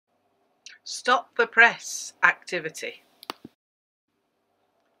Stop the press activity.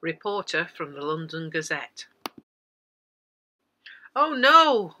 Reporter from the London Gazette. Oh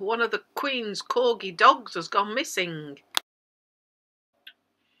no! One of the Queen's corgi dogs has gone missing.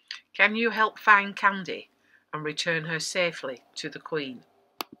 Can you help find Candy and return her safely to the Queen?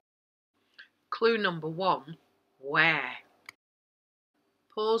 Clue number 1. Where?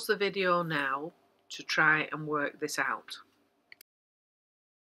 Pause the video now to try and work this out.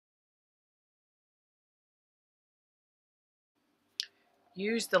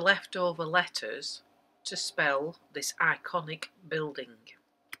 Use the leftover letters to spell this iconic building.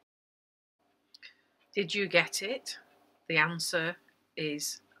 Did you get it? The answer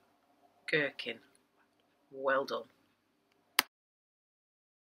is Gherkin. Well done.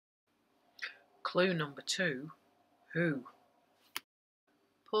 Clue number 2. Who?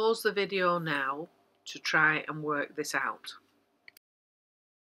 Pause the video now to try and work this out.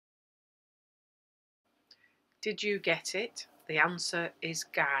 Did you get it? The answer is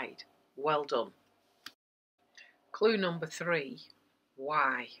Guide. Well done. Clue number 3.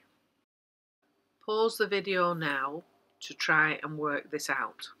 Why? Pause the video now to try and work this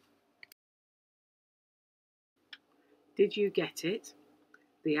out. Did you get it?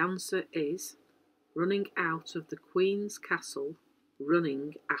 The answer is running out of the Queen's castle,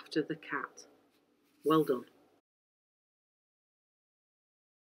 running after the cat. Well done.